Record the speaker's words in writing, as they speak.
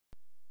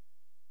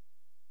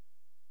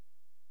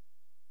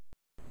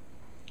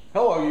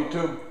Hello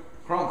YouTube,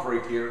 Chrome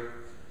Freak here.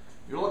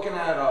 You're looking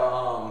at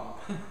a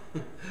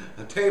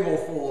table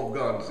full of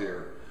guns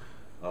here.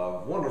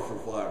 Wonderful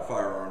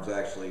firearms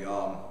actually.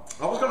 I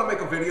was going to make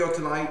a video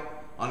tonight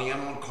on the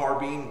M1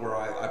 carbine where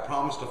I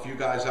promised a few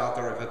guys out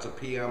there I've had some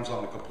PMs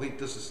on the complete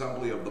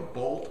disassembly of the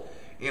bolt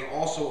and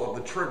also of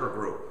the trigger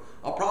group.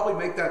 I'll probably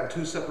make that in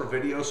two separate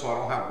videos so I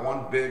don't have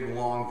one big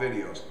long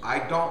videos. I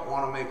don't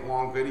want to make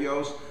long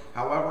videos.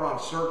 However, on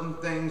certain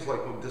things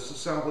like with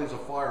disassemblies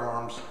of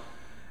firearms,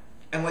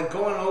 and like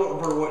going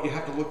over what you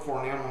have to look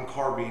for in an M1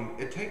 carbine,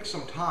 it takes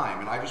some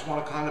time, and I just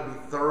want to kind of be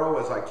thorough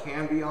as I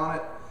can be on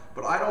it.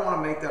 But I don't want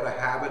to make that a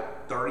habit,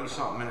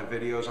 30-something minute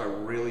videos, I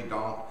really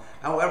don't.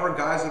 However,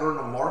 guys that are in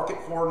the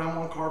market for an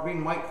M1 carbine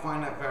might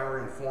find that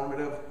very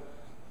informative.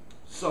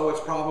 So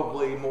it's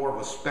probably more of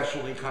a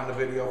specialty kind of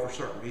video for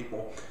certain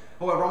people.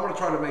 However, I'm going to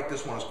try to make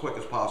this one as quick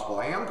as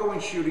possible. I am going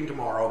shooting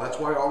tomorrow, that's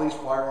why all these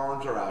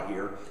firearms are out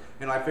here.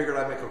 And I figured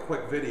I'd make a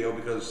quick video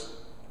because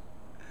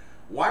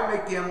why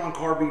make the M1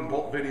 carbine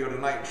bolt video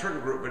tonight and trigger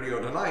group video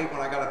tonight when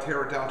I got to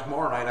tear it down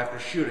tomorrow night after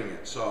shooting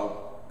it?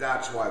 So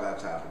that's why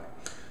that's happening.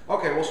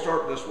 Okay, we'll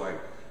start this way.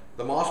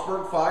 The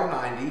Mossberg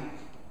 590,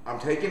 I'm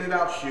taking it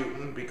out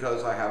shooting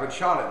because I haven't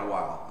shot it in a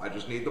while. I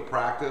just need the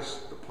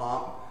practice, the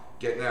pump,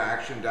 getting the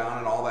action down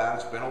and all that.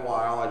 It's been a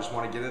while. I just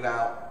want to get it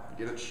out,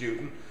 get it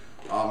shooting.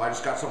 I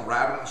just got some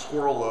rabbit and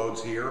squirrel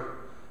loads here.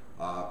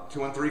 2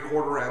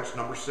 3/4 inch,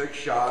 number 6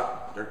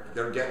 shot.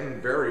 They're getting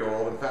very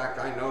old. In fact,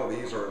 I know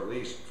these are at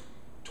least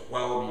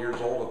 12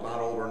 years old, if not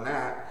older than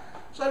that.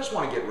 So I just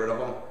want to get rid of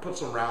them, put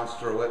some rounds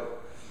through it.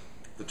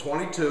 The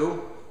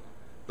 22,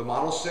 the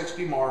Model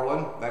 60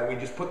 Marlin, that we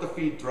just put the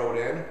feed throat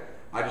in.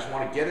 I just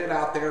want to get it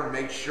out there and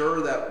make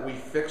sure that we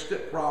fixed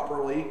it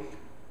properly.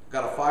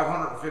 Got a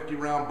 550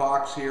 round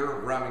box here,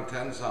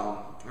 Remington's,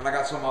 and I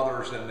got some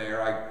others in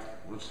there.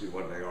 Let's see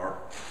what they are.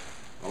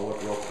 I'll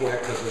look real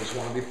quick because I just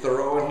want to be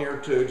thorough in here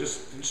too.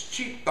 Just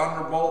cheap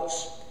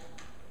Thunderbolts.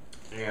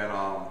 And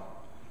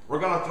we're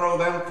going to throw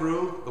them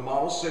through the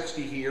Model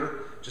 60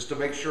 here just to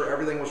make sure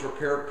everything was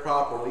repaired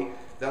properly.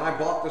 Then I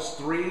bought this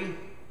 3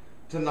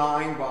 to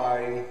 9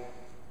 by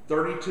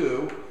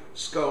 32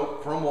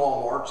 scope from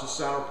Walmart. It's a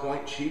center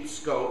point, cheap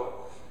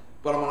scope.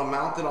 But I'm going to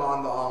mount it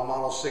on the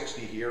Model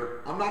 60 here.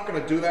 I'm not going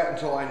to do that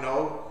until I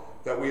know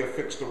that we have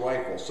fixed the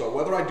rifle. So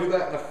whether I do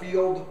that in the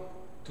field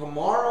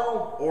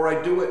tomorrow or I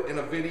do it in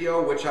a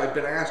video, which I've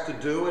been asked to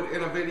do it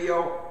in a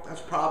video,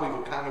 that's probably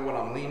kind of what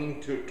I'm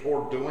leaning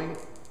toward doing.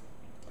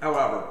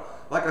 However,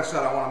 like I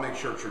said, I want to make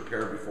sure it's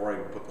repaired before I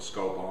even put the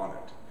scope on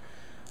it.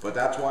 But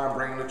that's why I'm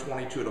bringing the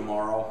 22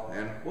 tomorrow,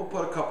 and we'll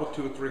put a couple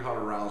 200 or 300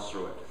 rounds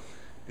through it.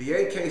 The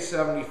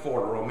AK-74, the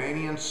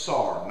Romanian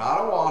SAR,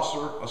 not a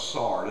Wasser, a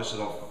SAR. This is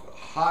a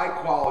high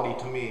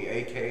quality to me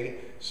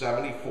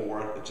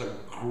AK-74. It's a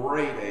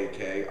great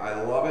AK.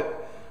 I love it.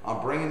 I'm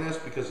bringing this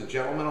because the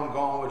gentleman I'm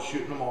going with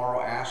shooting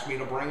tomorrow asked me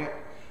to bring it.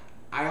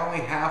 I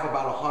only have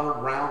about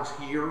 100 rounds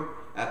here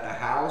at the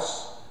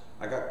house.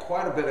 I got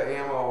quite a bit of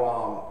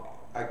ammo.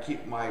 I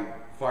keep my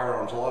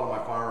firearms, a lot of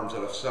my firearms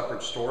at a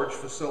separate storage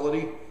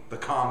facility, the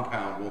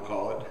compound we'll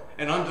call it,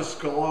 an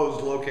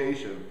undisclosed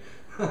location.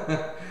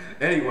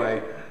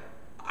 Anyway,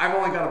 I've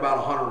only got about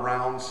 100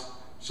 rounds,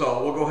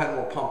 so we'll go ahead and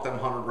we'll pump them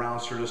 100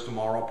 rounds through this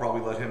tomorrow. I'll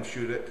probably let him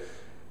shoot it.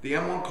 The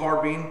M1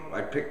 carbine,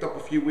 I picked up a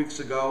few weeks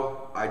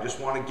ago. I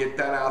just want to get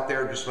that out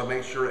there just to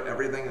make sure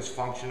everything is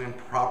functioning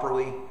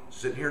properly.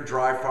 Sitting here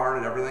dry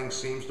firing it, everything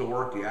seems to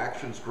work. The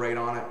action's great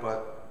on it,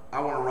 but I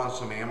want to run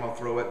some ammo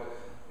through it.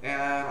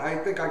 And I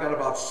think I got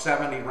about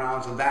 70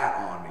 rounds of that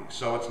on me,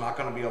 so it's not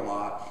going to be a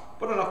lot,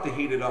 but enough to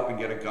heat it up and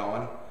get it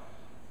going.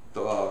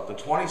 The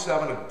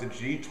 27, the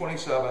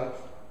G27,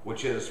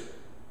 which is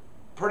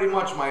pretty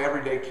much my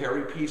everyday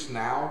carry piece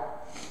now.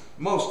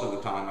 Most of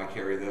the time I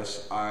carry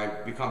this.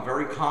 I've become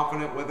very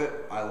confident with it.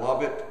 I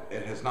love it.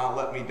 It has not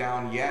let me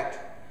down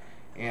yet.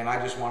 And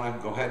I just want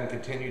to go ahead and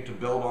continue to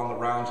build on the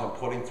rounds I'm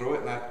putting through it.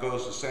 And that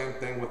goes the same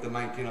thing with the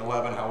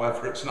 1911.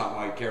 However, it's not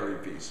my carry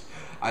piece.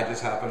 I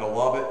just happen to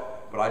love it.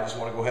 But I just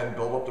want to go ahead and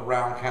build up the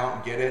round count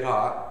and get it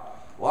hot.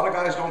 A lot of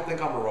guys don't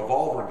think I'm a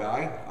revolver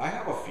guy. I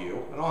have a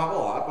few. I don't have a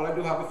lot, but I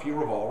do have a few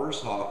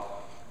revolvers.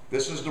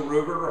 This is the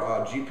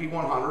Ruger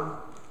GP100,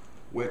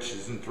 which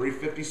is in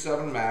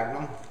 357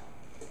 Magnum.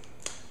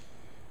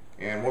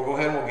 And we'll go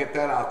ahead and we'll get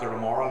that out there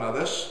tomorrow. Now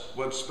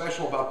what's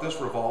special about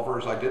this revolver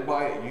is I did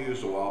buy it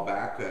used a while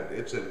back. That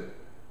it's in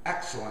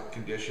excellent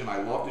condition.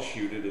 I love to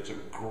shoot it. It's a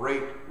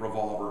great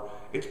revolver.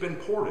 It's been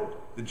ported.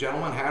 The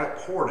gentleman had it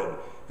ported.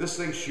 This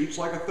thing shoots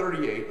like a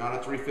 38, not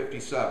a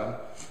 357.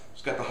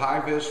 It's got the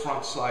high-vis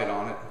front sight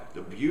on it.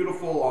 The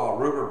beautiful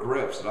Ruger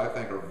grips that I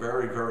think are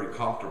very, very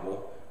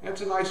comfortable. And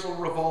it's a nice little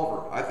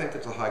revolver. I think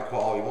it's a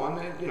high-quality one.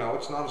 And, you know,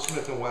 it's not a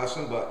Smith &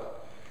 Wesson,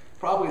 but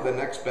probably the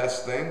next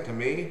best thing to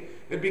me.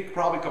 It'd be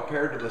probably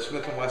compared to the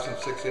Smith & Wesson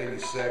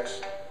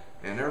 686.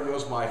 And there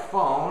goes my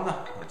phone.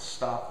 Let's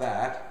stop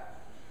that.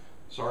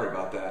 Sorry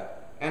about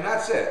that. And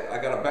that's it. I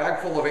got a bag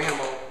full of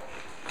ammo.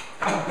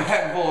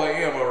 bag full of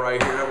ammo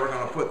right here that we're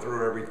going to put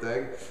through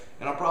everything.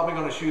 And I'm probably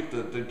going to shoot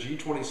the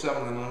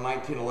G27 and the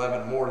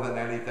 1911 more than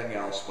anything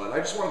else. But I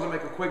just wanted to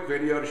make a quick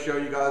video to show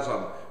you guys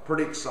I'm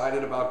pretty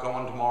excited about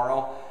going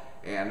tomorrow.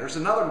 And there's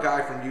another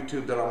guy from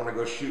YouTube that I'm going to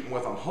go shooting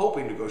with. I'm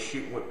hoping to go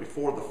shooting with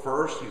before the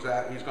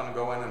 1st. He's going to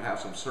go in and have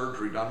some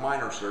surgery done,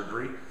 minor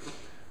surgery.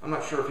 I'm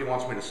not sure if he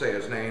wants me to say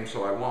his name,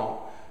 so I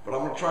won't. But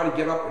I'm going to try to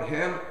get up with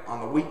him on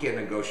the weekend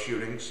and go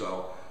shooting.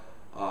 So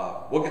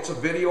we'll get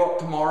some video up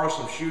tomorrow,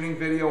 some shooting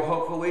video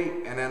hopefully.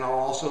 And then I'll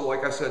also,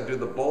 like I said, do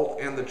the bolt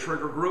and the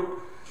trigger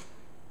group.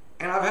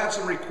 And I've had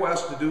some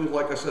requests to do,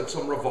 like I said,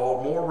 some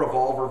more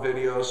revolver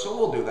videos. So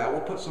we'll do that. We'll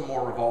put some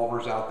more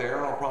revolvers out there.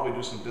 And I'll probably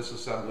do some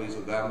disassemblies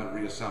of them and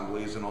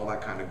reassemblies and all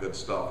that kind of good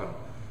stuff. And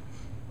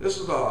this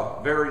is a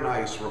very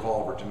nice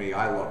revolver to me.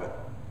 I love it.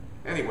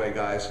 Anyway,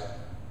 guys,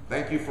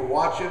 thank you for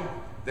watching.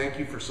 Thank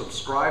you for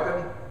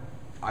subscribing.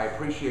 I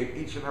appreciate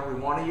each and every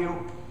one of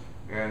you.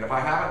 And if I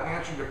haven't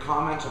answered your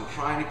comments, I'm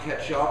trying to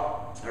catch up.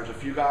 There's a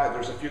few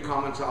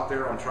comments out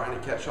there. I'm trying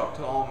to catch up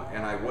to them,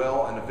 and I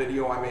will. And the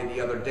video I made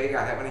the other day,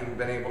 I haven't even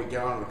been able to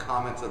get on the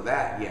comments of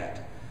that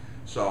yet.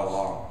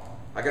 So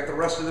I got the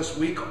rest of this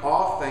week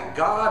off, thank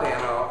God,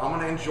 and I'm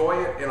going to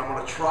enjoy it, and I'm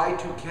going to try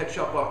to catch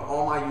up on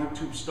all my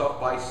YouTube stuff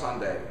by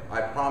Sunday.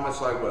 I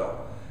promise I will.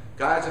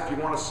 Guys, if you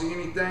want to see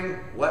anything,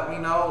 let me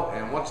know.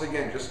 And once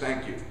again, just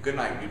thank you. Good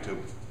night,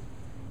 YouTube.